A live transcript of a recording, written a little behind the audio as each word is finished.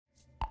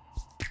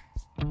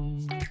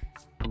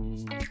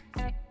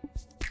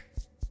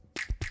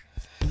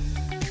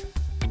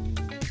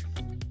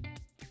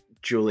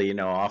Julie,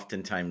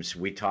 oftentimes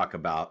we talk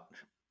about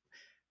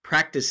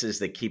practices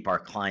that keep our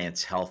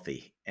clients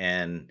healthy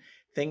and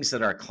things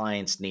that our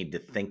clients need to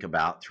think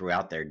about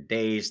throughout their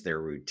days,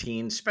 their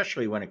routines,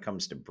 especially when it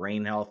comes to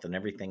brain health and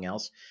everything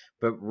else.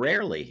 But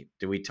rarely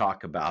do we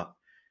talk about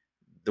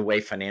the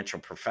way financial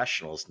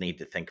professionals need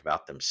to think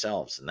about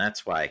themselves. And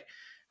that's why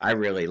I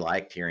really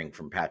liked hearing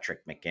from Patrick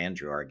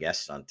McAndrew, our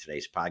guest on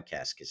today's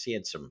podcast, because he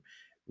had some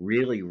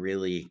really,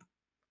 really,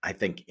 I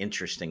think,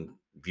 interesting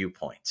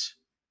viewpoints.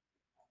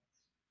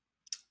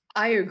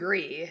 I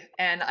agree.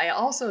 And I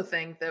also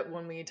think that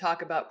when we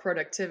talk about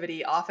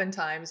productivity,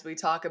 oftentimes we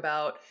talk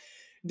about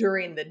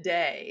during the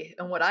day.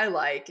 And what I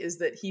like is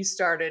that he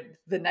started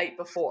the night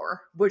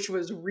before, which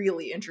was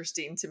really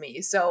interesting to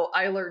me. So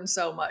I learned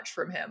so much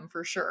from him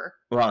for sure.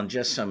 Well, and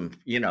just some,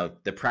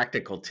 the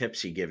practical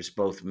tips he gives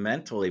both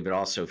mentally, but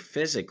also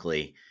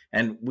physically.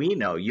 And we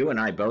know, you and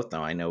I both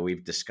know, I know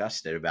we've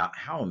discussed it about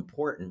how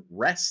important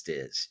rest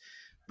is.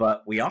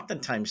 But we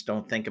oftentimes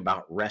don't think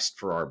about rest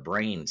for our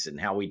brains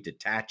and how we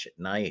detach at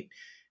night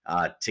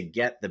to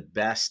get the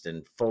best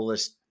and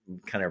fullest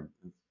kind of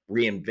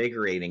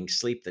reinvigorating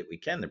sleep that we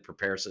can that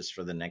prepares us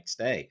for the next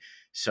day.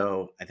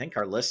 So I think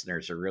our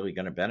listeners are really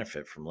going to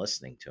benefit from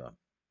listening to him.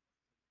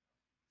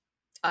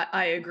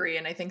 I agree.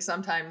 And I think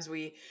sometimes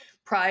we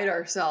pride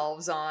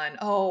ourselves on,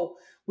 oh,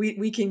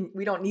 we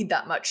don't need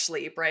that much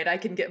sleep, right? I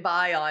can get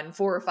by on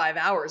 4 or 5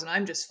 hours and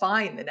I'm just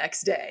fine the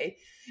next day.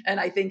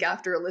 And I think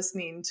after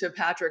listening to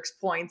Patrick's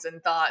points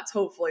and thoughts,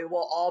 hopefully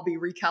we'll all be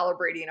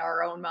recalibrating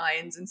our own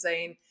minds and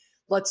saying,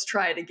 let's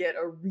try to get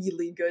a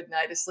really good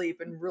night of sleep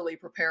and really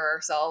prepare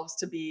ourselves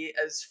to be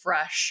as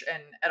fresh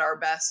and at our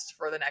best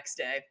for the next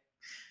day.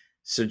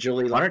 So,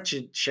 Julie, why don't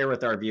you share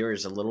with our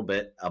viewers a little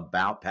bit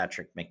about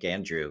Patrick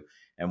McAndrew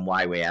and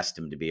why we asked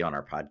him to be on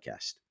our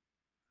podcast?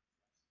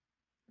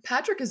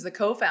 Patrick is the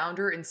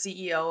co-founder and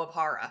CEO of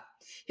Hara.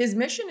 His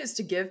mission is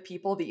to give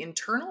people the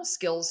internal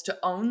skills to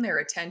own their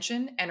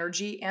attention,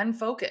 energy, and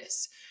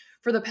focus.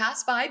 For the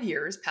past 5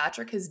 years,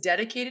 Patrick has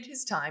dedicated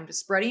his time to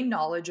spreading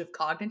knowledge of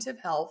cognitive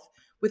health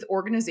with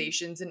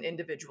organizations and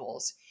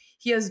individuals.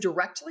 He has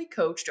directly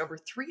coached over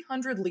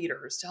 300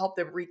 leaders to help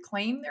them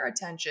reclaim their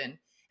attention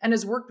and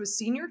has worked with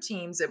senior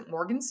teams at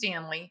Morgan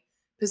Stanley,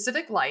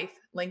 Pacific Life,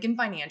 Lincoln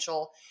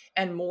Financial,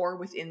 and more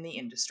within the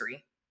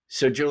industry.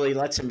 So, Julie,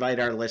 let's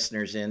invite our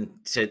listeners in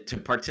to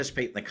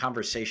participate in the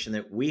conversation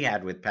that we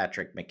had with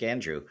Patrick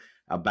McAndrew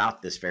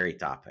about this very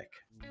topic.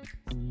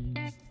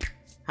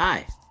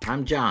 Hi,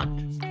 I'm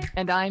John.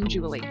 And I'm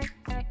Julie.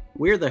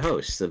 We're the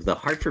hosts of the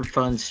Hartford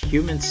Fund's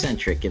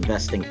Human-Centric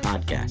Investing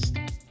Podcast.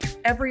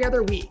 Every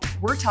other week,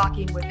 we're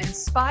talking with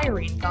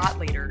inspiring thought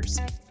leaders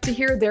to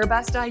hear their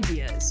best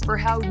ideas for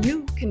how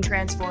you can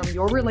transform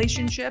your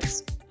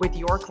relationships with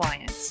your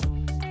clients.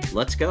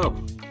 Let's go.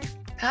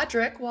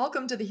 Patrick,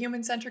 welcome to the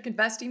Human-Centric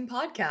Investing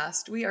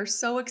Podcast. We are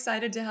so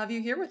excited to have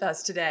you here with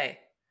us today.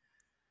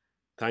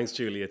 Thanks,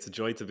 Julie. It's a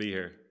joy to be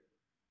here.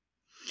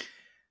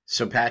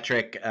 So,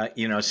 Patrick,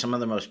 some of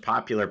the most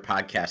popular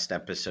podcast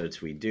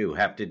episodes we do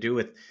have to do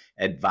with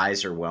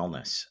advisor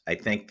wellness. I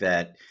think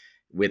that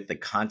with the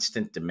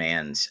constant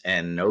demands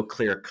and no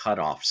clear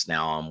cutoffs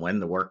now on when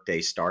the workday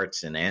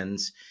starts and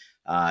ends,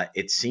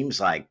 it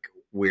seems like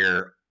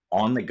we're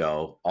on the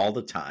go all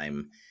the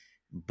time.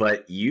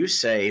 But you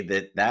say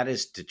that that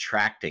is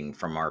detracting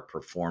from our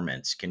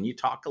performance. Can you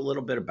talk a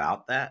little bit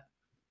about that?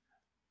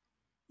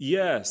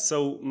 Yeah,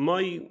 so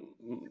my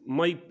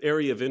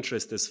area of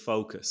interest is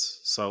focus.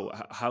 So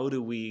how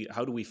do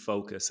we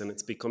focus? And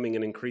it's becoming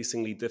an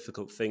increasingly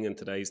difficult thing in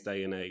today's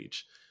day and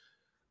age.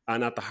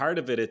 And at the heart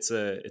of it, it's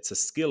a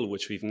skill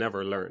which we've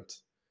never learned.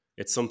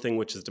 It's something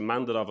which is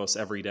demanded of us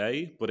every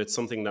day, but it's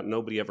something that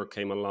nobody ever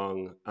came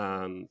along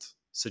and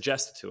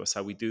suggested to us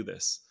how we do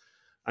this.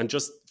 And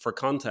just for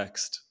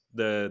context,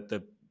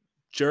 the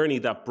journey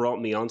that brought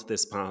me onto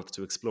this path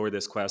to explore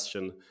this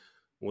question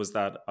was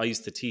that I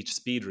used to teach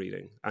speed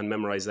reading and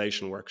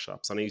memorization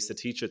workshops. And I used to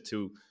teach it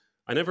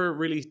I never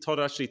really taught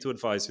it actually to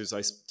advisors.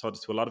 I taught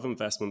it to a lot of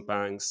investment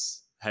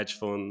banks, hedge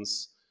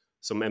funds,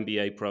 some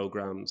MBA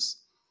programs.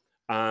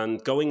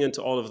 And going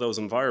into all of those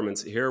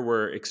environments, here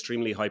were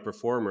extremely high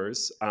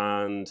performers,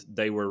 and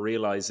they were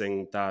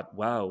realizing that,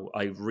 wow,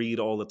 I read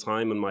all the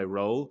time in my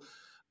role.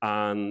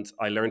 And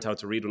I learned how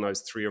to read when I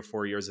was 3 or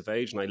 4 years of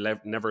age, and I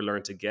never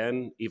learned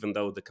again, even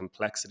though the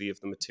complexity of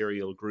the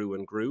material grew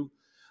and grew.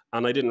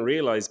 And I didn't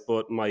realize,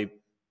 but my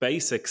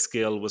basic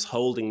skill was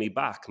holding me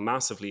back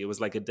massively. It was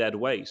like a dead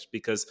weight,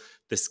 because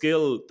the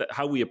skill,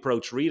 how we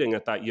approach reading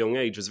at that young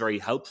age was very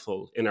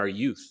helpful in our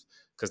youth,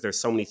 because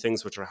there's so many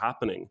things which are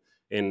happening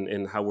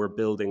in how we're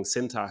building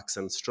syntax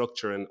and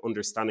structure and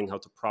understanding how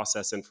to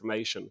process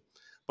information.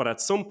 But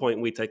at some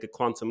point, we take a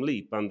quantum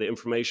leap and the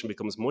information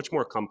becomes much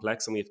more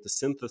complex and we have to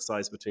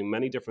synthesize between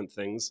many different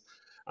things.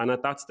 And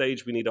at that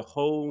stage, we need a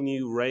whole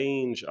new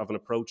range of an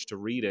approach to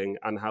reading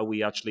and how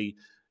we actually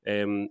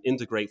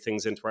integrate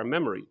things into our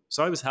memory.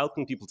 So I was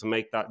helping people to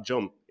make that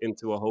jump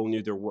into a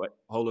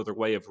whole other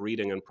way of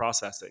reading and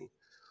processing.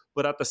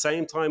 But at the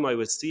same time, I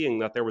was seeing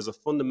that there was a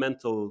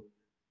fundamental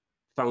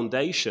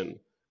foundation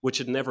which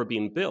had never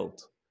been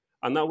built.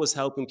 And that was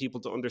helping people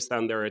to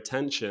understand their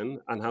attention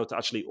and how to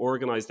actually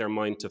organize their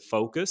mind to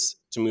focus,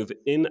 to move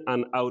in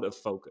and out of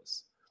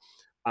focus.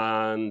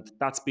 And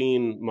that's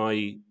been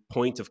my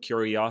point of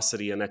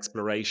curiosity and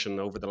exploration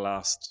over the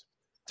last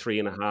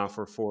 3.5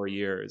 or 4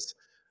 years.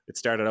 It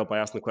started out by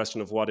asking the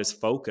question of what is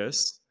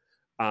focus.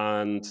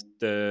 And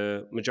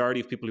the majority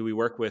of people who we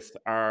work with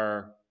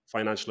are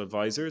financial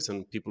advisors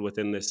and people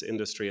within this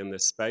industry and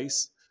this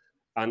space.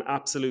 And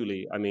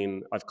absolutely, I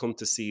mean, I've come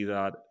to see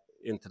that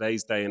in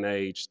today's day and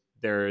age,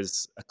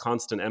 there's a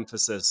constant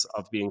emphasis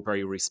of being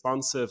very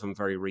responsive and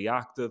very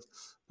reactive,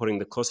 putting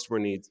the customer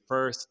needs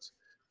first,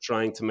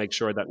 trying to make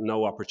sure that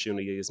no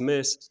opportunity is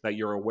missed, that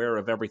you're aware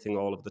of everything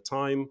all of the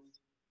time.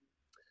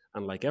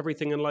 And like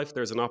everything in life,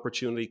 there's an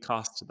opportunity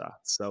cost to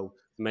that. So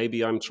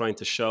maybe I'm trying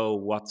to show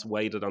what's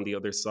weighted on the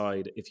other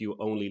side if you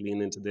only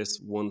lean into this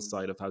one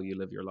side of how you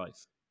live your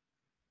life.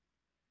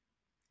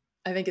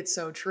 I think it's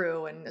so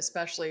true, and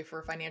especially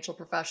for financial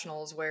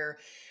professionals where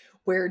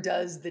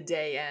does the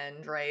day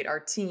end, right? Our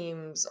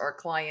teams, our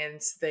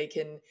clients, they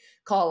can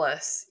call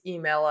us,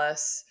 email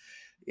us,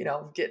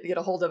 get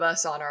a hold of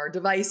us on our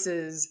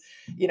devices.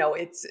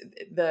 It's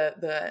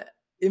the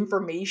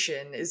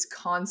information is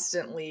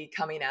constantly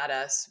coming at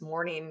us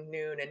morning,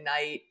 noon, and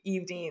night,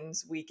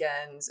 evenings,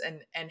 weekends,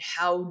 and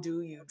how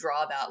do you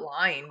draw that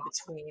line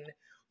between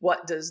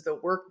what does the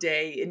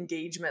workday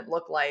engagement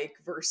look like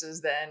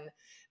versus then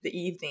the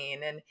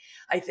evening? And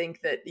I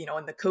think that,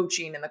 in the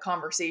coaching and the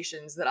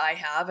conversations that I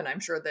have, and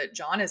I'm sure that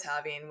John is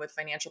having with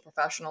financial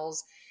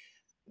professionals,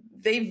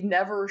 they've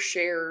never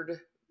shared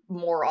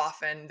more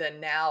often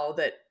than now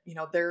that,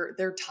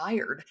 they're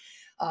tired.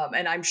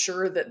 And I'm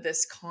sure that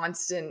this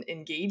constant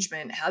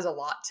engagement has a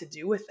lot to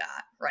do with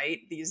that, right?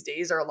 These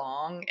days are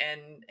long,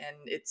 and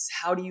it's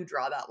how do you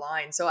draw that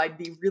line? So I'd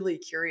be really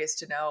curious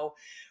to know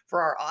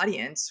for our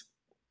audience,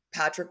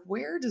 Patrick,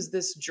 where does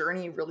this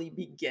journey really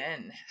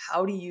begin?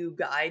 How do you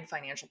guide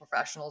financial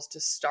professionals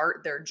to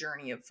start their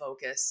journey of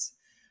focus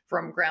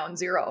from ground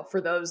zero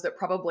for those that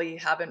probably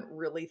haven't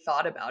really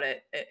thought about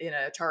it in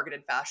a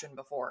targeted fashion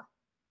before?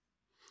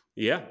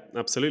 Yeah,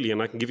 absolutely.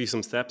 And I can give you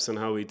some steps on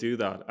how we do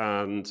that.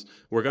 And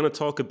we're going to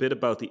talk a bit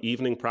about the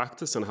evening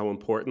practice and how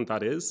important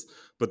that is.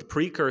 But the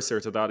precursor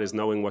to that is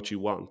knowing what you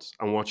want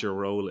and what your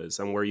role is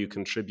and where you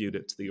contribute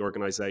it to the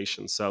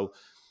organization. So,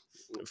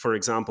 for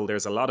example,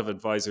 there's a lot of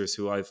advisors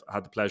who I've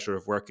had the pleasure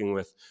of working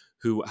with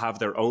who have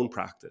their own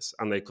practice,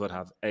 and they could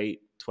have 8,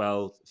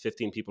 12,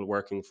 15 people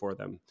working for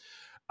them.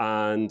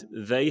 And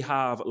they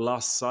have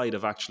lost sight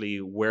of actually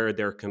where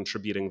they're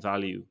contributing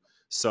value.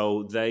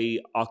 So they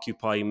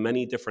occupy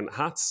many different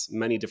hats,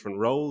 many different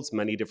roles,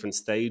 many different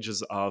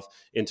stages of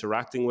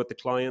interacting with the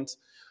client.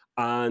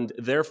 And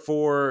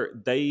therefore,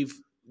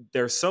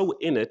 they're so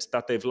in it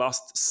that they've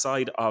lost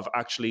sight of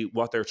actually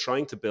what they're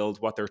trying to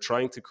build, what they're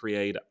trying to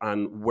create,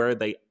 and where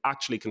they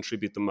actually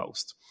contribute the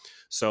most.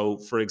 So,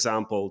 for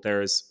example,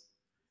 there's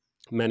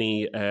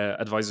many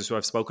advisors who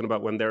I've spoken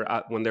about when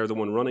they're the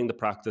one running the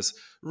practice.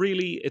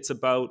 Really, it's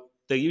about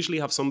they usually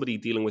have somebody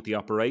dealing with the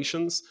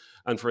operations,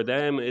 and for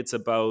them, it's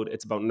about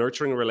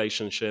nurturing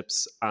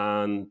relationships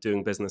and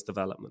doing business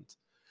development.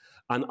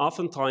 And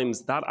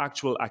oftentimes that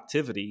actual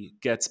activity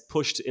gets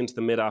pushed into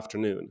the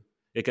mid-afternoon.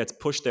 It gets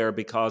pushed there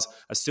because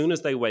as soon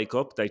as they wake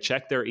up, they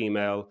check their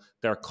email,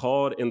 they're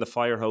caught in the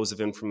fire hose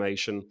of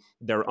information,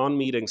 they're on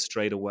meetings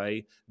straight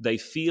away, they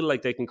feel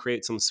like they can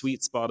create some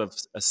sweet spot of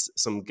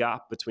some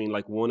gap between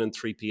like 1 and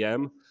 3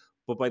 p.m.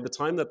 But by the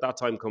time that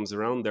time comes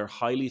around, they're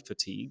highly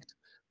fatigued.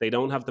 They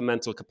don't have the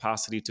mental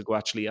capacity to go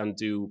actually and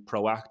do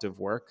proactive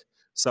work.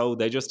 So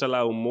they just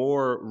allow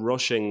more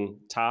rushing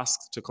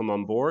tasks to come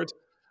on board,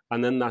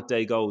 and then that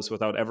day goes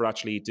without ever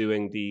actually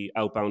doing the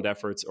outbound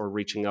efforts or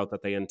reaching out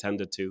that they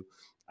intended to.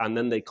 And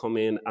then they come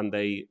in and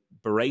they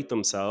berate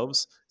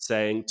themselves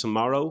saying,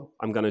 tomorrow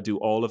I'm going to do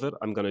all of it.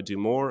 I'm going to do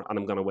more, and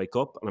I'm going to wake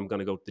up and I'm going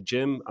to go to the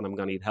gym and I'm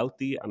going to eat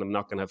healthy and I'm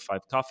not going to have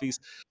 5 coffees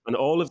and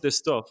all of this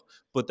stuff.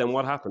 But then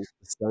what happens?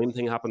 The same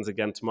thing happens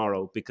again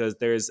tomorrow because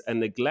there's a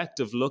neglect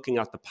of looking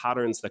at the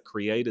patterns that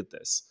created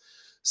this.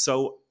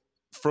 So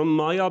from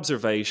my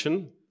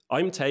observation,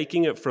 I'm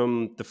taking it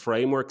from the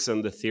frameworks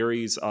and the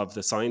theories of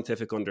the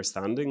scientific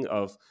understanding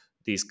of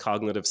these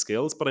cognitive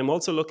skills, but I'm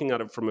also looking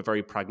at it from a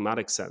very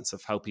pragmatic sense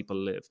of how people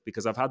live,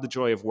 because I've had the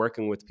joy of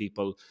working with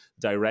people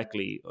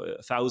directly,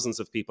 thousands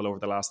of people over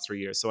the last 3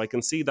 years. So I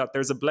can see that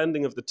there's a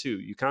blending of the two.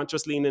 You can't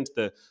just lean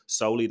into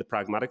solely the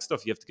pragmatic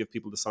stuff. You have to give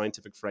people the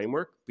scientific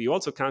framework, but you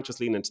also can't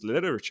just lean into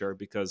literature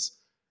because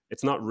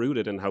it's not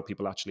rooted in how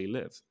people actually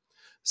live.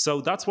 So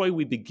that's why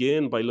we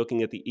begin by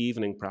looking at the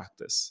evening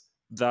practice,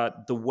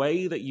 that the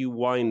way that you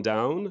wind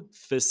down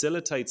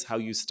facilitates how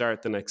you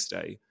start the next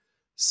day.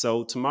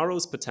 So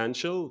tomorrow's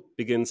potential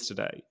begins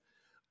today.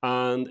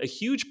 And a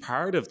huge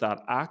part of that,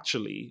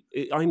 actually,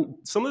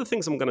 some of the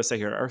things I'm going to say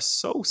here are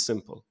so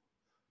simple,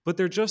 but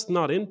they're just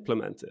not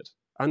implemented.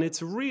 And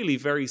it's really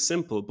very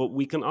simple, but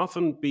we can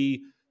often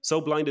be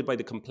so blinded by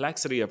the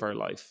complexity of our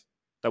life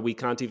that we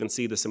can't even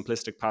see the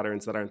simplistic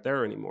patterns that aren't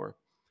there anymore.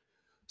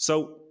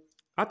 So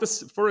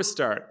for a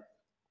start,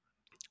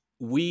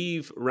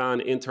 we've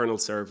ran internal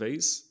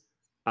surveys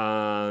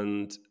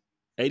And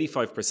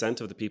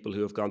 85% of the people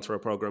who have gone through our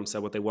program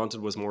said what they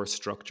wanted was more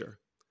structure.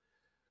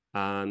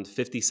 And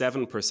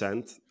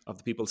 57% of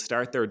the people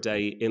start their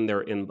day in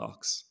their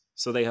inbox.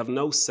 So they have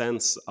no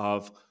sense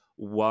of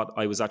what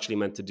I was actually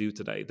meant to do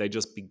today. They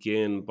just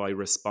begin by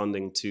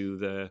responding to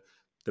the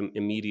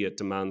immediate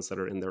demands that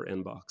are in their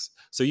inbox.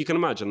 So you can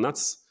imagine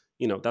that's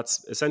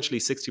essentially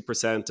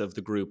 60% of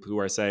the group who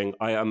are saying,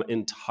 I am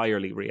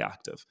entirely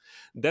reactive.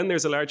 Then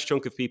there's a large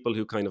chunk of people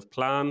who kind of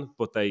plan,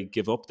 but they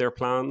give up their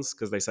plans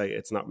because they say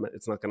it's not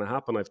going to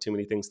happen. I have too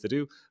many things to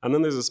do. And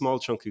then there's a small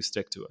chunk who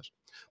stick to it.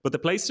 But the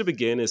place to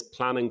begin is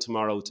planning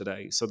tomorrow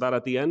today, so that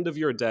at the end of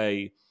your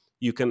day,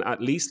 you can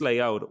at least lay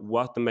out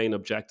what the main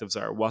objectives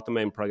are, what the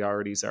main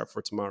priorities are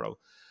for tomorrow.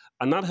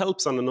 And that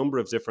helps on a number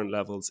of different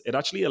levels. It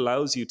actually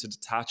allows you to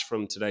detach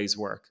from today's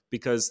work,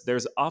 because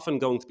there's often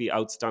going to be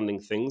outstanding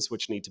things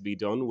which need to be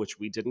done, which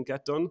we didn't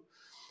get done.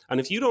 And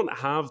if you don't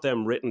have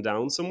them written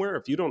down somewhere,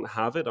 if you don't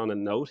have it on a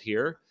note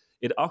here,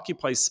 it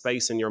occupies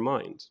space in your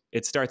mind.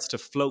 It starts to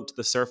float to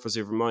the surface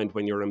of your mind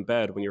when you're in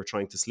bed, when you're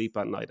trying to sleep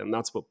at night. And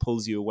that's what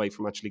pulls you away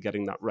from actually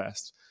getting that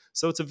rest.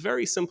 So it's a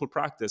very simple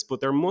practice, but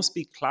there must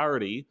be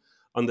clarity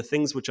on the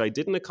things which I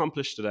didn't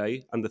accomplish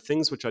today and the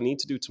things which I need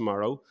to do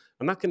tomorrow.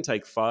 And that can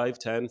take 5,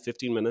 10,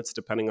 15 minutes,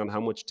 depending on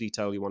how much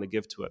detail you want to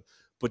give to it.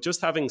 But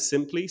just having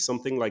simply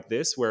something like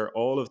this, where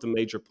all of the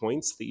major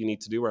points that you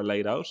need to do are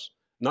laid out,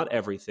 not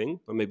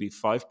everything, but maybe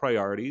 5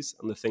 priorities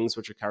and the things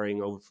which are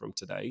carrying over from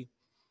today,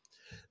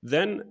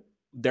 then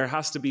there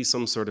has to be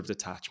some sort of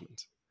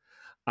detachment.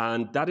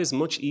 And that is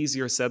much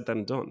easier said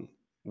than done.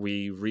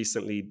 We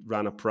recently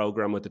ran a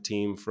program with a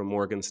team from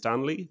Morgan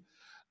Stanley,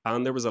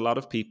 and there was a lot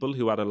of people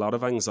who had a lot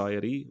of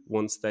anxiety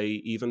once they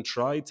even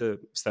tried to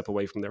step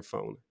away from their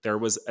phone. There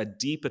was a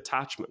deep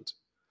attachment.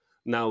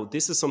 Now,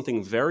 this is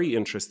something very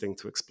interesting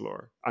to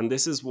explore. And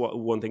this is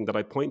one thing that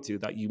I point to,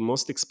 that you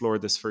must explore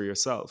this for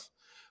yourself.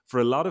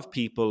 For a lot of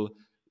people,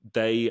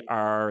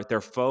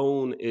 their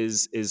phone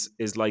is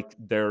like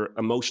their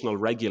emotional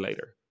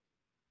regulator.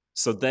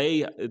 So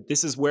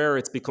this is where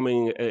it's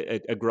becoming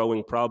a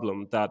growing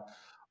problem, that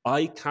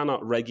I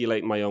cannot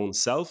regulate my own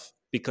self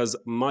because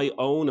my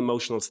own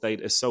emotional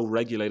state is so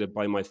regulated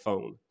by my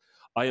phone.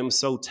 I am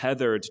so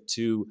tethered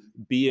to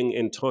being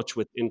in touch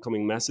with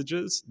incoming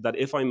messages that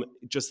if I'm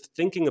just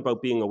thinking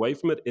about being away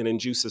from it, it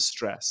induces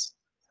stress.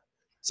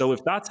 So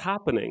if that's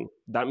happening,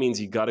 that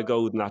means you got to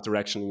go in that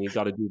direction and you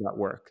got to do that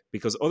work,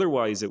 because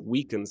otherwise it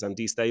weakens and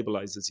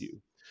destabilizes you.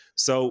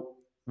 So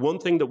one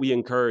thing that we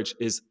encourage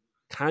is,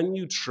 can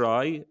you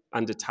try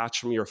and detach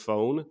from your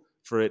phone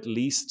for at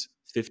least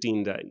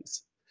 15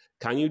 days?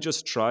 Can you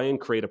just try and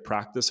create a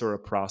practice or a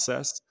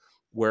process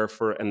where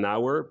for an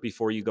hour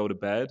before you go to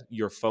bed,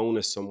 your phone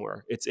is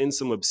somewhere? It's in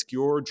some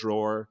obscure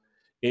drawer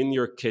in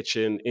your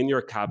kitchen, in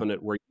your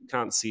cabinet where you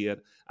can't see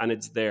it, and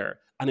it's there.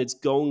 And it's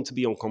going to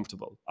be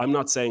uncomfortable. I'm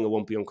not saying it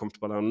won't be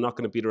uncomfortable. I'm not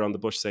going to beat around the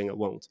bush saying it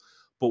won't.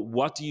 But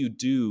what do you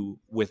do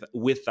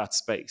with that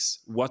space?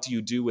 What do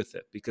you do with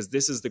it? Because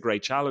this is the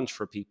great challenge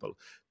for people.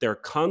 They're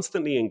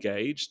constantly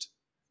engaged,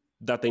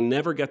 that they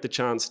never get the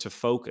chance to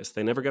focus.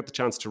 They never get the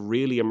chance to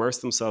really immerse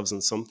themselves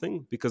in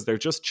something because they're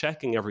just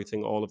checking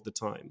everything all of the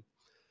time.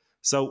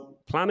 So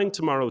planning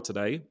tomorrow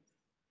today,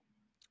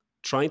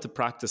 trying to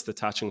practice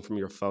detaching from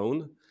your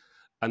phone.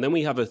 And then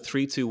we have a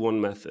 3-2-1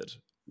 method,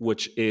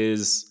 which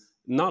is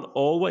not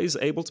always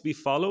able to be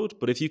followed,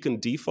 but if you can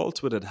default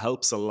to it, it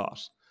helps a lot.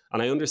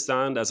 And I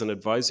understand as an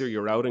advisor,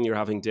 you're out and you're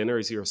having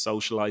dinners, you're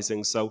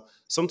socializing. So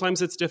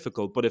sometimes it's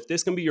difficult, but if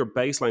this can be your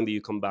baseline that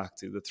you come back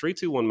to, the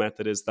 3-2-1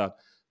 method is that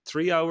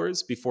 3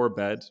 hours before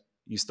bed,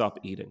 you stop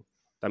eating.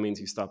 That means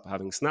you stop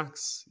having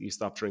snacks, you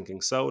stop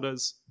drinking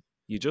sodas,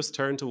 you just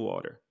turn to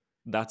water.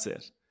 That's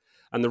it.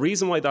 And the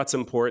reason why that's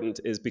important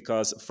is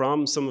because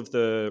from some of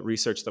the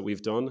research that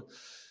we've done,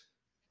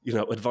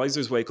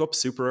 advisors wake up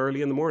super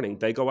early in the morning.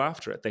 They go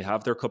after it. They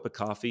have their cup of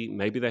coffee.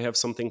 Maybe they have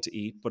something to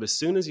eat. But as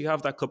soon as you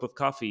have that cup of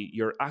coffee,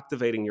 you're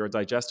activating your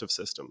digestive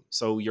system.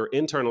 So your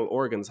internal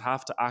organs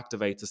have to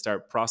activate to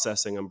start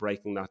processing and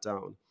breaking that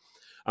down.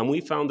 And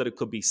we found that it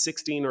could be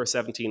 16 or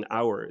 17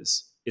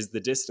 hours is the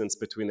distance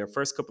between their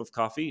first cup of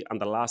coffee and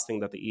the last thing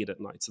that they eat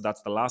at night. So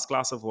that's the last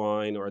glass of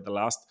wine or the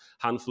last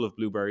handful of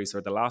blueberries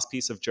or the last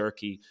piece of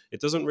jerky. It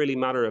doesn't really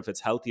matter if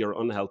it's healthy or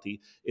unhealthy.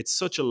 It's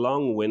such a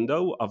long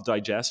window of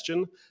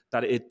digestion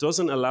that it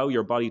doesn't allow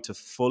your body to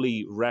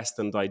fully rest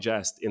and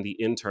digest in the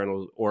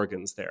internal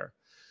organs there.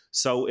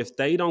 So if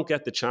they don't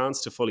get the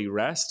chance to fully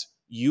rest,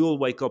 you'll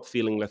wake up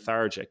feeling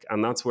lethargic.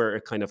 And that's where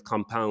it kind of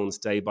compounds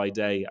day by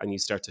day and you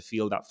start to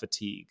feel that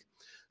fatigue.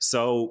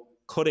 So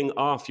cutting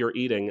off your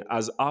eating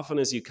as often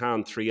as you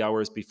can 3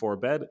 hours before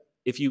bed.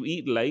 If you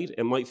eat late,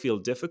 it might feel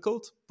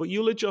difficult, but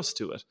you'll adjust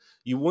to it.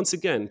 You once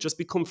again just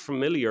become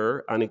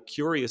familiar and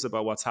curious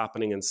about what's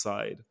happening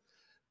inside.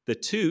 The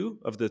 2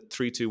 of the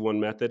 3-2-1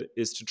 method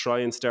is to try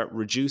and start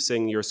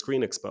reducing your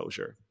screen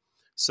exposure.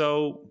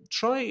 So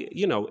try,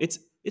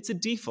 it's a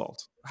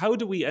default. How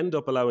do we end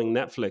up allowing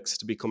Netflix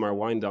to become our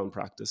wind down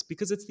practice?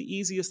 Because it's the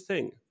easiest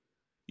thing.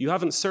 You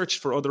haven't searched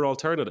for other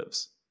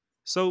alternatives.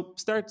 So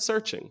start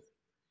searching.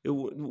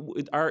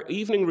 Our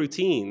evening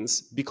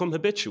routines become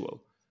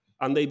habitual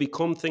and they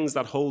become things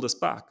that hold us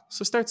back.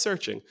 So start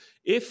searching.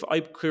 If I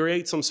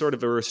create some sort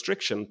of a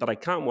restriction that I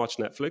can't watch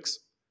Netflix,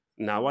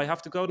 now I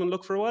have to go out and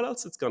look for what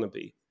else it's going to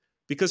be.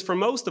 Because for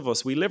most of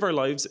us, we live our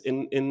lives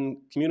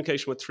in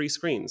communication with three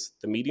screens: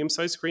 the medium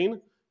sized screen,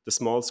 the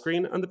small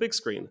screen, and the big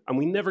screen. And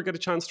we never get a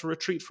chance to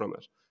retreat from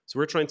it. So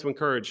we're trying to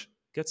encourage,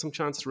 get some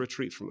chance to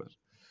retreat from it.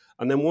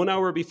 And then 1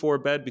 hour before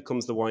bed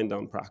becomes the wind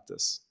down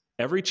practice.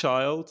 Every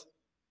child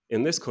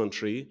in this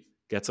country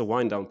gets a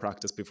wind down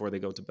practice before they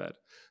go to bed.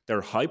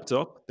 They're hyped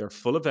up, they're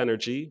full of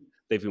energy,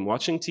 they've been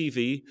watching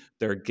TV,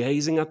 they're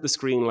gazing at the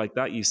screen like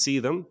that. You see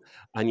them,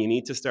 and you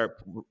need to start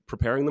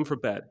preparing them for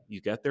bed. You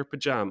get their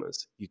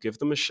pajamas, you give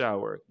them a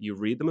shower, you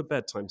read them a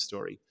bedtime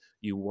story,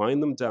 you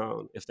wind them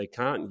down. If they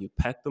can't, you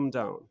pet them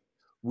down.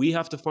 We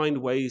have to find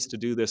ways to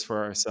do this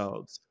for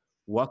ourselves.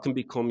 What can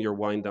become your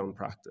wind down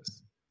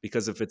practice?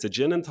 Because if it's a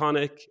gin and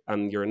tonic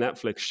and your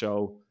Netflix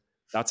show,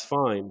 that's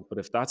fine. But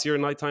if that's your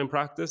nighttime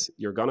practice,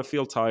 you're going to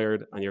feel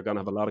tired and you're going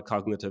to have a lot of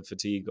cognitive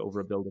fatigue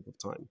over a buildup of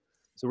time.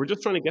 So we're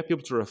just trying to get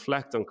people to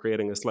reflect on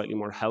creating a slightly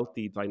more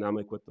healthy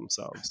dynamic with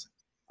themselves.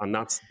 And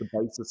that's the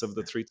basis of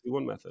the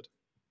 3-2-1 method.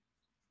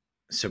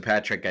 So,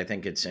 Patrick, I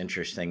think it's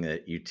interesting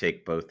that you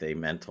take both a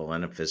mental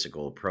and a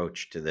physical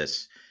approach to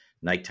this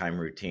nighttime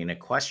routine. A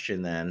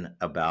question then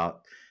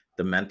about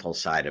the mental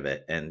side of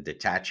it and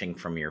detaching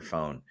from your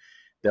phone.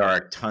 There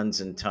are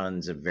tons and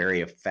tons of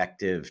very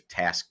effective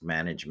task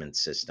management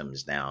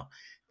systems now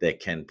that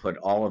can put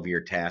all of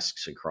your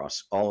tasks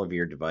across all of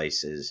your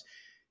devices.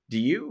 Do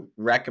you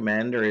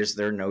recommend, or is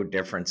there no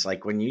difference?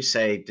 Like when you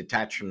say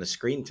detach from the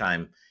screen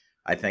time,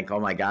 I think, oh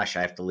my gosh,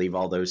 I have to leave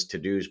all those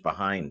to-dos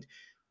behind.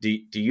 Do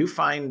you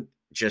find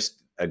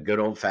just a good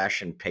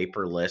old-fashioned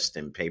paper list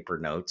and paper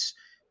notes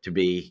to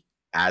be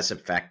as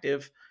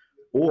effective?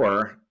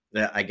 Or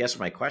I guess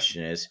my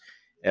question is,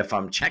 if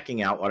I'm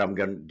checking out what I'm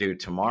going to do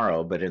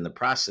tomorrow, but in the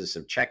process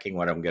of checking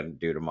what I'm going to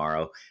do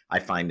tomorrow, I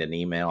find an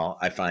email,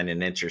 I find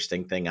an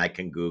interesting thing I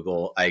can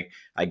Google,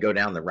 I go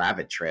down the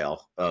rabbit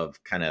trail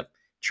of kind of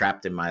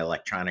trapped in my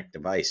electronic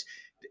device.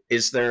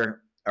 Is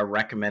there a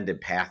recommended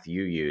path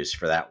you use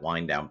for that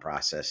wind down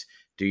process?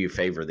 Do you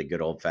favor the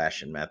good old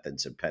fashioned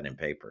methods of pen and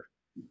paper?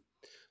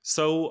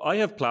 So I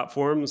have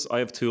platforms, I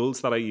have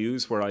tools that I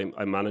use where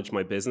I manage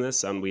my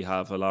business, and we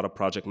have a lot of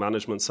project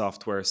management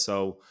software.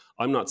 So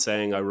I'm not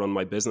saying I run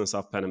my business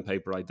off pen and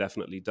paper. I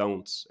definitely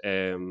don't.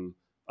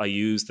 I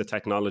use the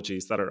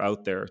technologies that are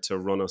out there to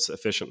run us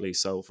efficiently.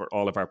 So for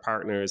all of our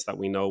partners, that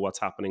we know what's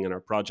happening in our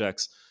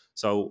projects.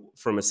 So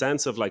from a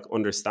sense of like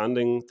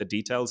understanding the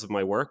details of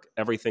my work,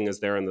 everything is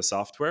there in the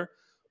software.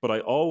 But I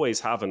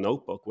always have a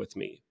notebook with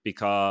me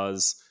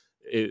because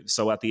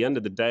so at the end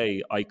of the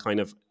day, I kind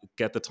of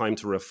get the time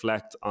to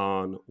reflect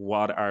on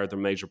what are the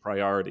major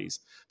priorities.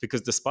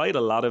 Because despite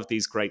a lot of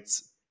these great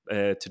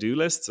to-do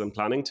lists and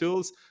planning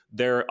tools,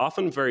 they're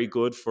often very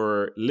good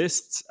for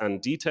lists and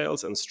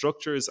details and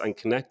structures and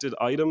connected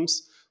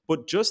items.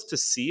 But just to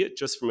see it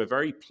just from a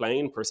very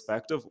plain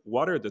perspective,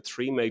 what are the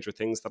three major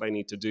things that I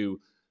need to do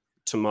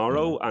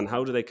tomorrow and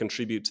how do they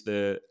contribute to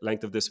the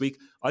length of this week?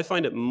 I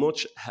find it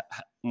much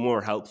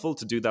more helpful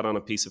to do that on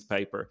a piece of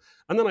paper.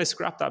 And then I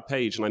scrap that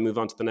page and I move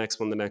on to the next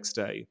one the next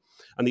day.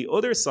 And the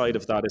other side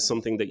of that is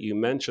something that you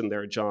mentioned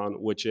there, John,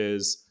 which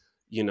is,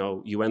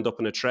 you end up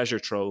in a treasure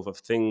trove of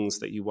things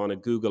that you want to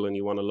Google and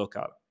you want to look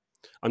at.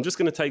 I'm just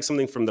going to take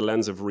something from the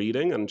lens of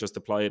reading and just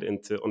apply it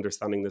into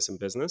understanding this in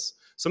business.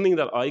 Something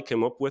that I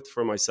came up with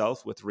for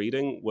myself with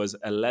reading was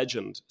a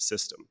legend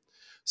system.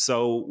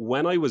 So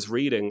when I was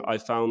reading, I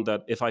found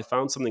that if I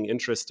found something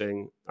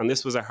interesting, and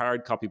this was a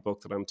hard copy book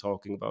that I'm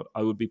talking about,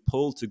 I would be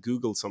pulled to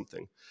Google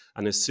something.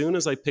 And as soon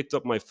as I picked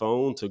up my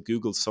phone to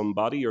Google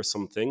somebody or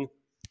something,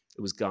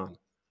 it was gone.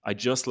 I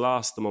just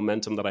lost the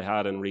momentum that I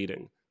had in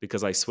reading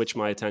because I switched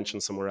my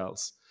attention somewhere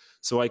else.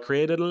 So I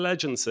created a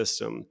legend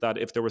system that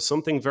if there was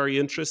something very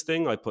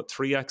interesting, I put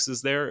 3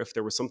 X's there. If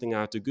there was something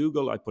I had to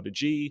Google, I put a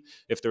G.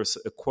 If there's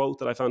a quote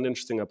that I found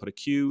interesting, I put a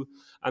Q.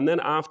 And then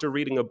after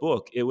reading a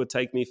book, it would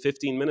take me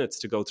 15 minutes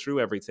to go through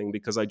everything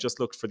because I just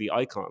looked for the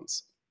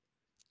icons.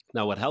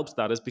 Now, what helps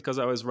that is because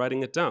I was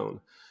writing it down.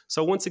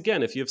 So once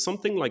again, if you have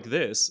something like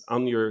this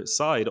on your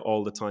side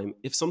all the time,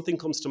 if something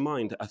comes to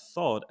mind, a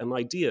thought, an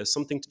idea,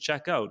 something to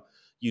check out,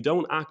 you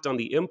don't act on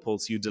the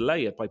impulse, you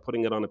delay it by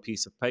putting it on a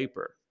piece of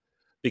paper.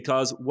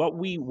 Because what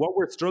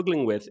we're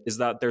struggling with is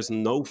that there's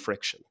no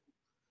friction.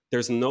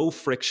 There's no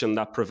friction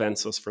that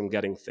prevents us from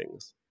getting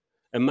things.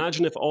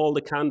 Imagine if all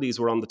the candies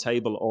were on the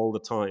table all the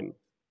time.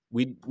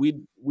 We'd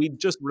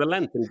just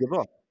relent and give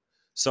up.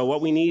 So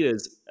what we need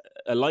is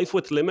a life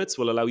with limits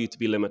will allow you to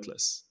be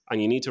limitless.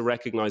 And you need to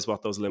recognize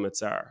what those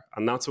limits are.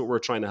 And that's what we're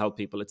trying to help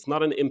people. It's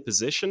not an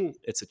imposition,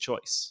 it's a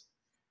choice.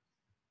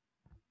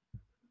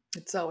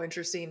 It's so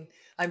interesting.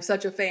 I'm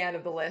such a fan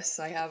of the lists.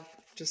 I have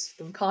just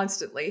them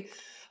constantly.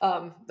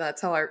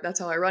 That's how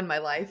I run my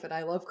life, and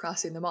I love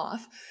crossing them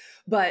off.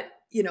 But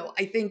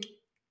I think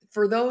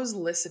for those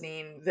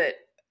listening that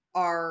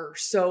are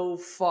so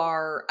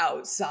far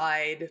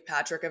outside,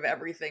 Patrick, of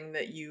everything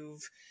that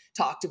you've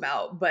talked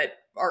about, but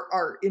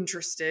are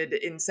interested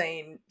in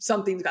saying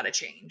something's got to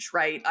change,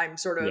 right? Yeah.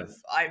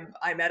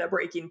 I'm at a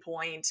breaking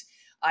point.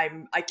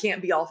 I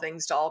can't be all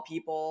things to all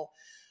people.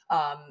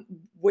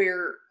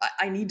 Where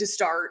I need to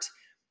start.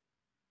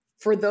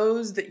 For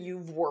those that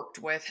you've worked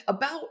with,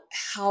 about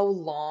how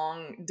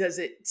long does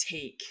it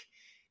take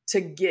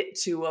to get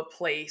to a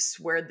place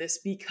where this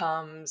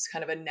becomes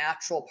kind of a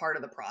natural part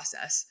of the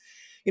process?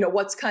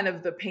 What's kind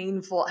of the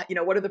painful,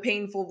 what are the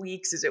painful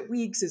weeks? Is it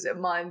weeks? Is it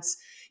months?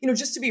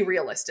 Just to be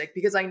realistic,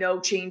 because I know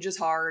change is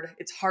hard.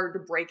 It's hard to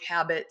break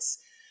habits.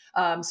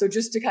 So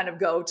just to kind of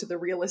go to the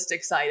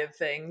realistic side of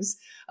things,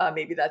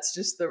 maybe that's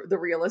just the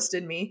realist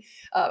in me.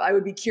 I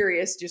would be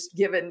curious, just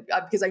given,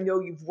 because I know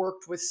you've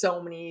worked with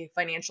so many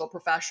financial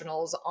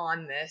professionals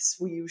on this.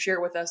 Will you share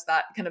with us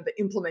that kind of the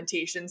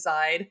implementation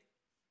side?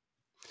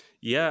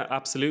 Yeah,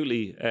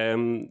 absolutely.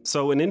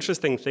 So an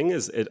interesting thing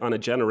is on a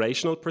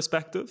generational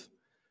perspective,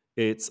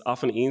 it's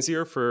often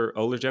easier for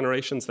older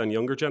generations than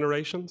younger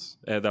generations.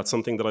 That's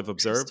something that I've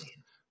observed. Interesting.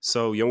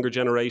 So younger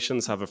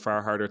generations have a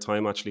far harder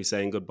time actually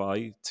saying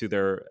goodbye to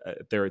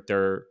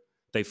their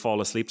they fall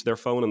asleep to their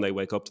phone and they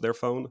wake up to their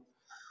phone.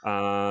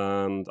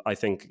 And I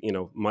think,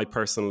 my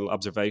personal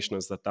observation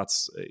is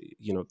that's,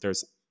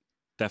 there's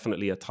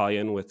definitely a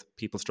tie-in with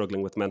people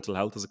struggling with mental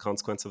health as a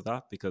consequence of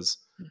that, because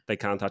they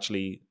can't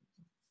actually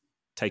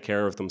take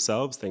care of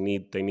themselves. They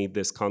need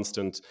this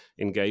constant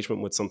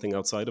engagement with something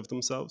outside of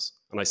themselves.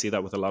 And I see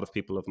that with a lot of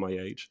people of my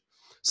age.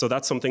 So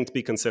that's something to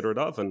be considerate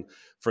of. And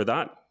for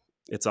that,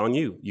 it's on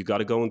you. You got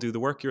to go and do the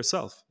work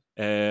yourself.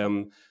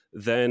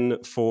 Then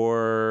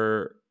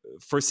for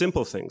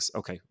simple things,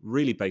 okay,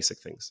 really basic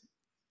things,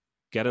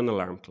 get an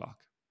alarm clock.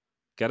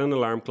 Get an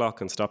alarm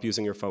clock and stop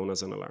using your phone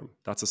as an alarm.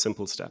 That's a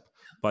simple step.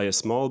 Buy a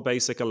small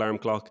basic alarm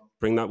clock.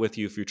 Bring that with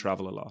you if you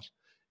travel a lot.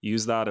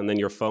 Use that, and then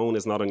your phone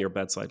is not on your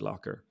bedside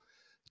locker.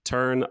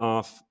 Turn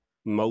off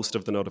most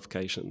of the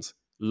notifications.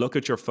 Look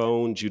at your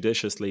phone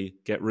judiciously.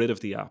 Get rid of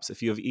the apps.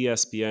 If you have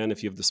ESPN,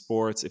 if you have the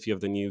sports, if you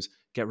have the news,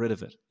 get rid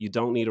of it. You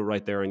don't need it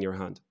right there in your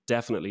hand.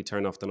 Definitely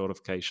turn off the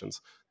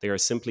notifications. They are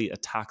simply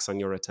attacks on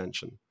your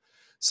attention.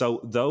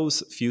 So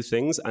those few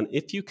things, and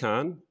if you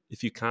can,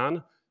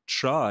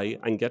 try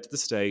and get to the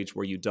stage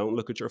where you don't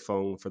look at your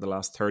phone for the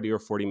last 30 or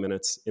 40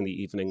 minutes in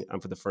the evening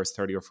and for the first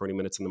 30 or 40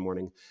 minutes in the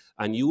morning.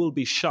 And you will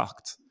be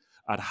shocked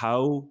at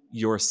how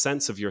your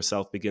sense of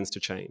yourself begins to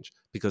change,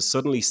 because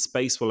suddenly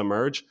space will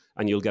emerge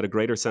and you'll get a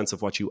greater sense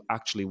of what you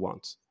actually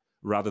want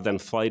rather than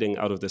fighting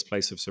out of this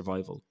place of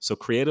survival. So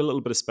create a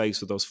little bit of space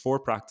with those 4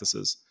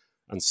 practices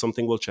and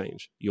something will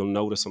change. You'll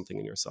notice something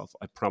in yourself.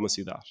 I promise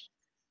you that.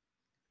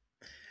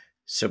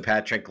 So,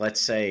 Patrick, let's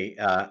say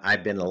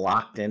I've been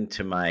locked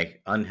into my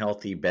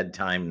unhealthy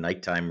bedtime,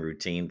 nighttime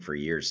routine for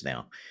years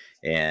now.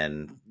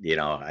 And,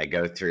 I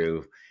go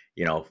through,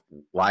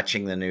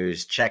 watching the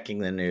news, checking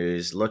the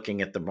news,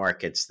 looking at the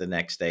markets the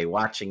next day,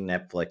 watching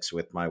Netflix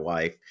with my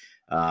wife,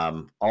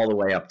 all the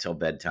way up till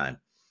bedtime.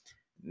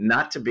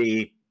 Not to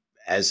be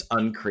as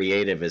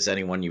uncreative as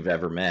anyone you've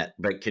ever met,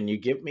 but can you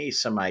give me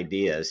some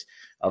ideas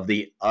of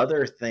the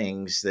other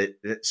things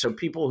so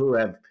people who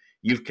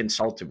you've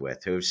consulted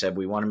with who have said,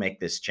 we want to make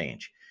this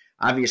change?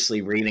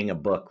 Obviously, reading a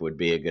book would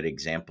be a good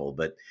example,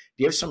 but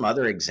do you have some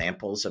other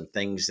examples of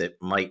things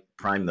that might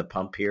prime the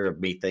pump here of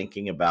me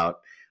thinking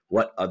about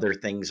what other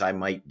things I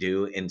might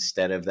do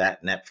instead of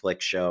that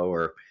Netflix show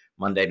or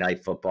Monday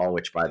Night Football,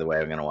 which, by the way,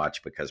 I'm going to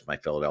watch because my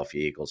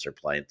Philadelphia Eagles are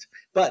playing.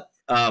 But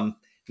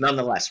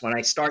nonetheless, when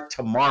I start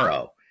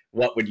tomorrow,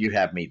 what would you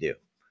have me do?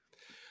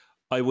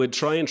 I would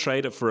try and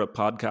trade it for a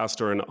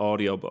podcast or an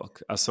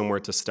audiobook as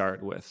somewhere to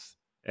start with,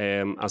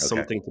 as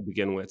something to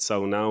begin with.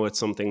 So now it's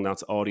something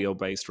that's audio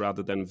based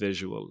rather than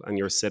visual, and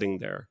you're sitting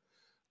there.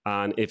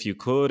 And if you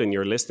could, and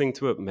you're listening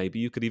to it, maybe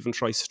you could even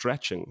try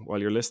stretching while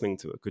you're listening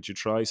to it. Could you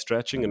try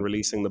stretching and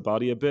releasing the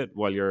body a bit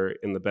while you're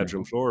in the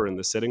bedroom floor or in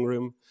the sitting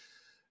room?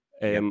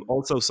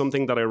 Also,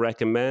 something that I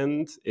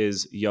recommend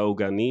is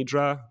Yoga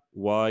Nidra,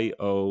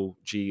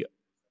 YOGANIDRA.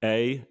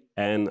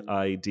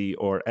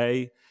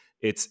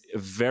 It's a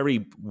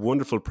very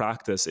wonderful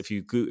practice. If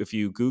you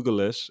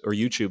Google it or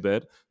YouTube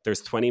it,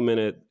 there's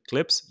 20-minute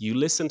clips. You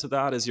listen to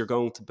that as you're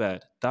going to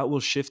bed. That will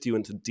shift you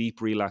into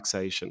deep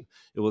relaxation.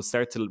 It will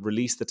start to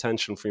release the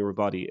tension from your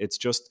body. It's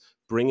just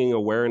bringing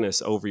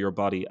awareness over your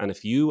body. And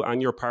if you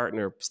and your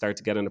partner start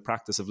to get in the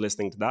practice of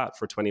listening to that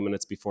for 20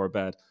 minutes before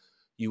bed,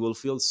 you will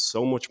feel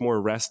so much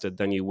more rested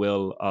than you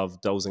will of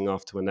dozing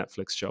off to a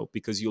Netflix show,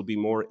 because you'll be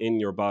more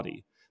in your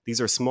body. These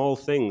are small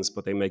things,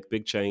 but they make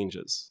big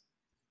changes.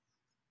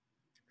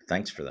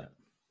 Thanks for that.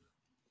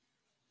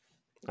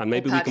 And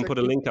maybe we can put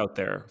a link out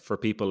there for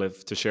people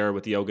to share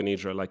with Yoga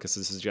Nidra, like as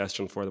a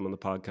suggestion for them on the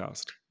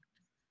podcast.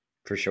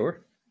 For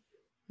sure.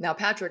 Now,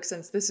 Patrick,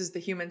 since this is the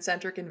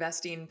Human-Centric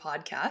Investing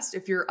podcast,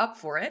 if you're up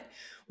for it,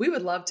 we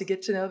would love to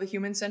get to know the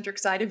human-centric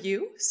side of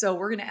you. So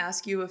we're going to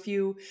ask you a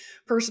few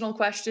personal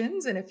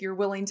questions. And if you're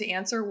willing to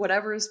answer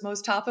whatever is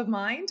most top of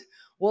mind,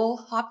 we'll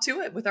hop to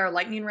it with our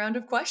lightning round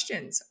of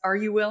questions. Are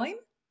you willing?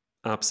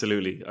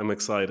 Absolutely. I'm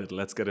excited.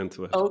 Let's get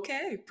into it.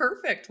 Okay,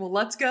 perfect. Well,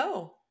 let's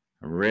go.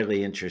 I'm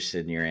really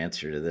interested in your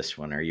answer to this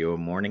one. Are you a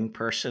morning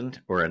person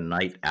or a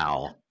night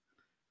owl?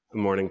 A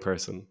morning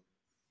person.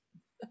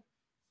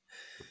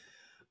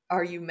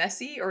 Are you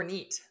messy or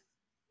neat?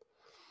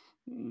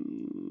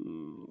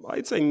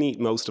 I'd say neat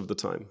most of the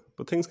time,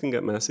 but things can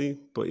get messy.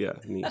 But yeah,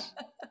 neat.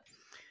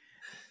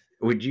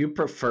 Would you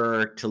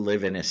prefer to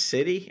live in a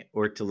city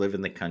or to live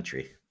in the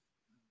country?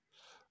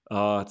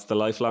 It's the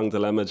lifelong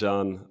dilemma,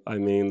 John. I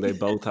mean, they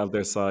both have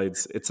their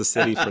sides. It's a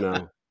city for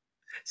now.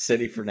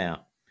 City for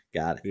now.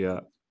 Got it. Yeah.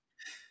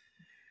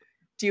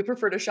 Do you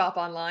prefer to shop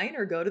online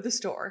or go to the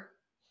store?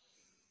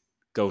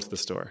 Go to the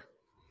store.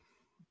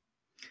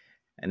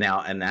 And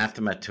now,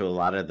 anathema to a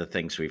lot of the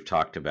things we've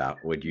talked about.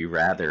 Would you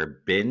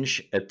rather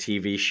binge a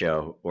TV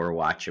show or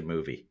watch a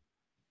movie?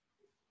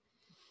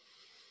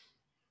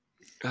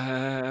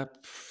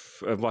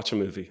 Watch a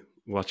movie.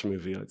 Watch a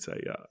movie, I'd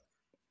say, yeah.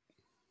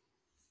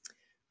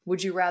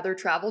 Would you rather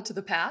travel to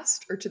the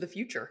past or to the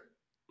future?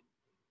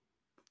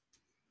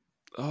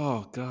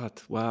 Oh,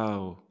 God.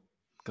 Wow.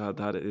 God,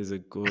 that is a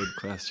good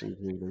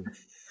question.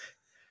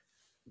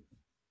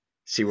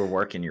 See, we're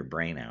working your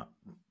brain out.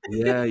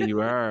 Yeah,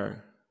 you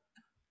are.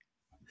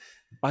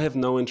 I have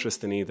no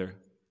interest in either.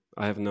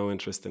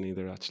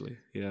 Actually.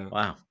 Yeah.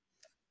 Wow.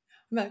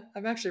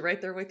 I'm actually right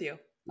there with you.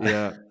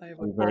 Yeah.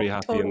 I'm very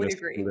happy totally in this,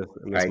 agree. in this,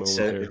 in All this right. moment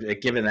So, here.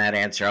 given that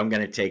answer, I'm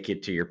going to take you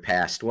to your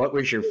past. What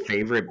was your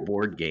favorite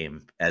board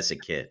game as a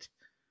kid?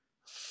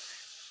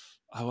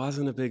 I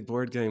wasn't a big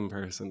board game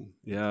person.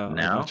 Yeah,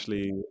 No?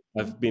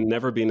 I've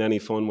never been any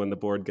fun when the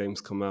board games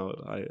come out.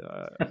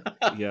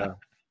 Yeah.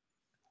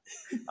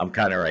 I'm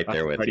kind of right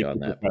there with you on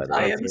that, by the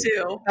I way. am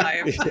too. I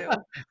am too.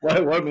 Why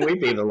wouldn't we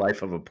be the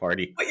life of a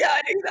party? But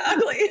yeah,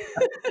 exactly.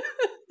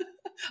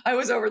 I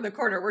was over in the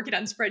corner working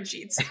on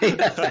spreadsheets,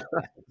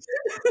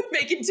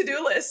 making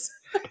to-do lists.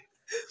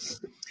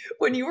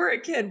 When you were a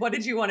kid, what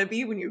did you want to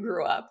be when you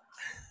grew up?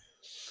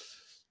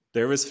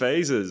 There was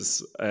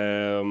phases.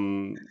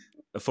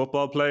 A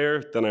football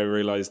player, then I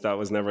realized that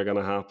was never going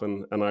to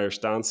happen. An Irish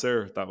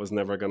dancer, that was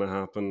never going to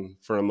happen.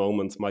 For a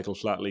moment, Michael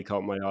Flatley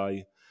caught my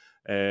eye.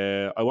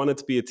 I wanted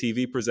to be a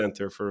TV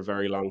presenter for a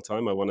very long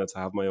time. I wanted to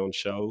have my own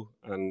show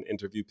and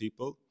interview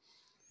people.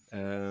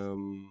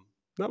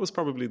 That was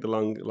probably the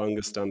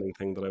longest standing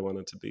thing that I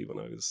wanted to be when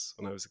I was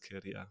a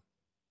kid. Yeah.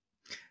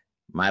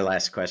 My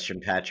last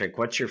question, Patrick.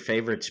 What's your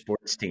favorite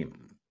sports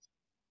team?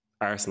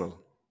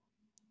 Arsenal.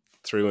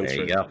 Through and There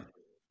through. you go.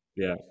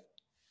 Yeah.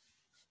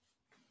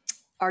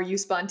 Are you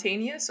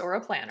spontaneous or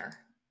a planner?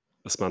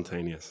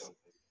 Spontaneous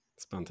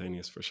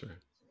for sure.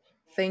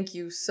 Thank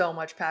you so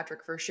much,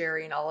 Patrick, for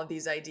sharing all of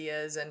these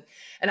ideas. And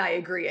I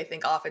agree. I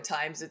think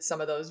oftentimes it's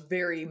some of those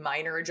very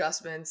minor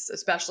adjustments,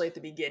 especially at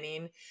the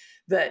beginning,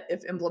 that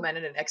if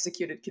implemented and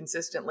executed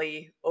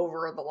consistently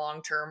over the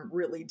long term,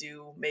 really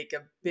do make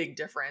a big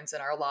difference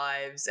in our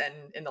lives and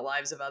in the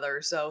lives of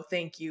others. So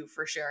thank you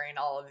for sharing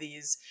all of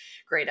these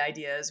great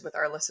ideas with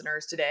our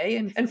listeners today.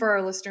 And for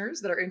our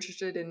listeners that are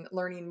interested in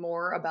learning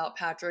more about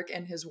Patrick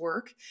and his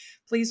work,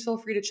 please feel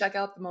free to check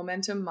out the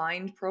Momentum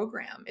Mind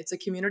program. It's a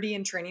community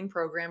and training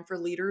program for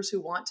leaders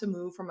who want to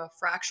move from a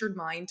fractured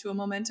mind to a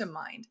momentum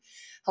mind,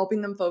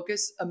 helping them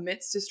focus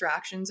amidst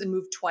distractions and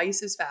move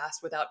twice as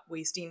fast without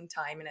wasting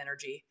time and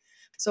energy.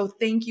 So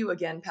thank you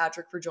again,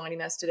 Patrick, for joining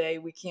us today.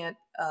 We can't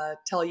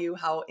tell you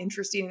how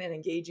interesting and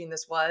engaging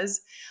this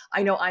was.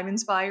 I know I'm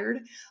inspired.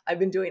 I've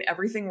been doing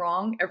everything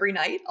wrong every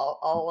night.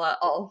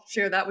 I'll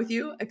share that with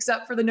you,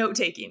 except for the note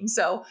taking.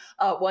 So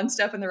one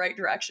step in the right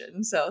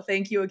direction. So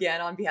thank you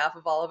again on behalf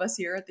of all of us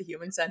here at the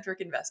Human Centric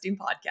Investing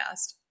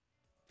Podcast.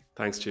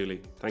 Thanks,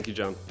 Julie. Thank you,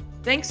 John.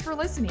 Thanks for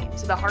listening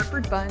to the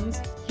Hartford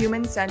Funds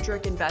Human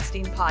Centric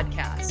Investing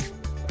Podcast.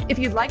 If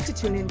you'd like to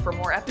tune in for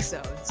more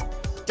episodes,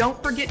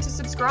 don't forget to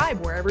subscribe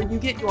wherever you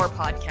get your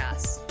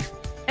podcasts.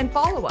 And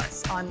follow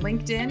us on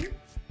LinkedIn,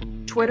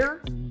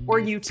 Twitter,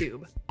 or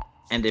YouTube.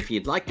 And if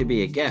you'd like to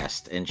be a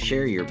guest and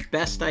share your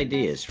best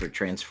ideas for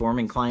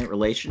transforming client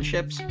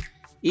relationships,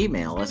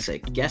 email us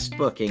at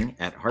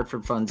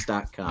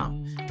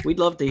guestbooking@hartfordfunds.com. We'd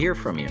love to hear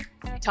from you.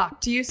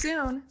 Talk to you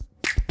soon.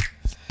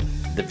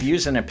 The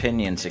views and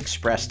opinions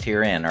expressed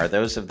herein are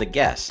those of the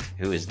guest,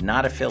 who is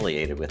not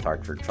affiliated with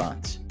Hartford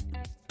Funds.